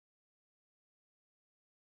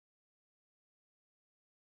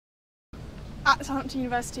At Southampton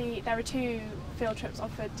University there are 2 field trips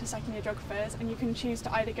offered to second year geographers, and you can choose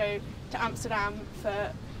to either go to Amsterdam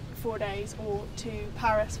for 4 days or to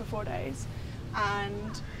Paris for 4 days,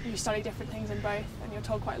 and you study different things in both and you're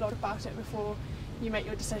told quite a lot about it before you make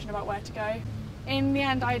your decision about where to go. In the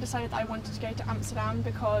end I decided that I wanted to go to Amsterdam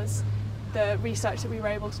because the research that we were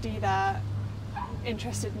able to do there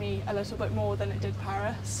interested me a little bit more than it did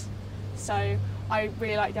Paris. So I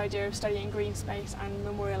really like the idea of studying green space and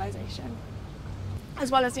memorialisation. As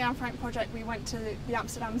well as the Anne Frank project, we went to the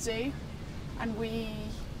Amsterdam Zoo, and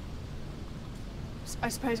I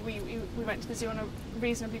suppose we went to the zoo on a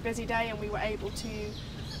reasonably busy day, and we were able to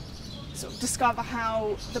sort of discover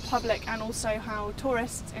how the public and also how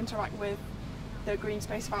tourists interact with the green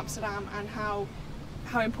space of Amsterdam and how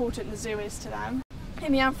important the zoo is to them.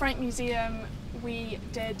 In the Anne Frank Museum we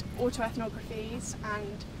did autoethnographies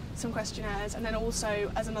and some questionnaires, and then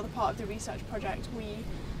also as another part of the research project we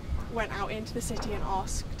went out into the city and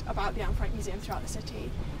asked about the Anne Frank Museum throughout the city.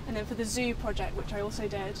 And then for the zoo project, which I also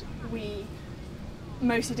did, we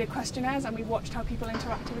mostly did questionnaires and we watched how people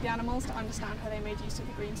interacted with the animals to understand how they made use of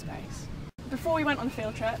the green space. Before we went on the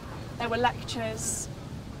field trip there were lectures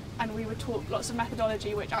and we were taught lots of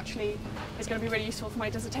methodology, which actually is going to be really useful for my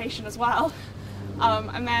dissertation as well.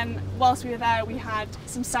 And then whilst we were there we had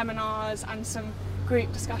some seminars and some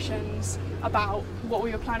group discussions about what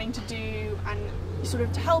we were planning to do, and sort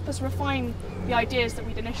of to help us refine the ideas that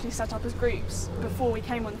we'd initially set up as groups before we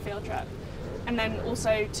came on the field trip, and then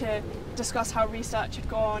also to discuss how research had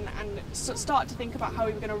gone and start to think about how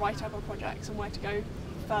we were going to write up our projects and where to go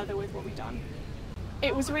further with what we'd done.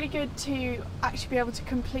 It was really good to actually be able to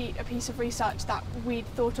complete a piece of research that we'd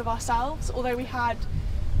thought of ourselves. Although we had,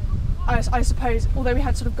 I suppose, although we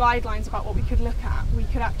had sort of guidelines about what we could look at, we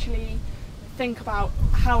could actually think about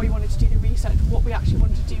how we wanted to do the research, what we actually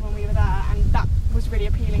wanted to do when we were there, and that was really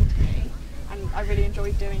appealing to me, and I really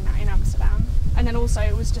enjoyed doing that in Amsterdam. And then also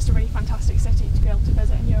it was just a really fantastic city to be able to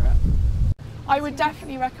visit in Europe. I would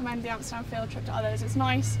definitely recommend the Amsterdam field trip to others. It's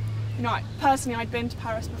nice, you know, personally I'd been to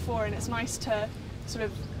Paris before and it's nice to sort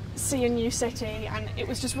of see a new city, and it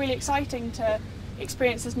was just really exciting to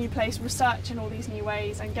experience this new place, research in all these new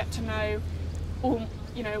ways and get to know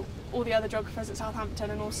all the other geographers at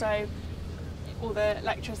Southampton and also all the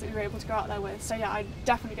lecturers that we were able to go out there with. So yeah, I'd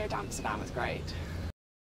definitely go to Amsterdam, it's great.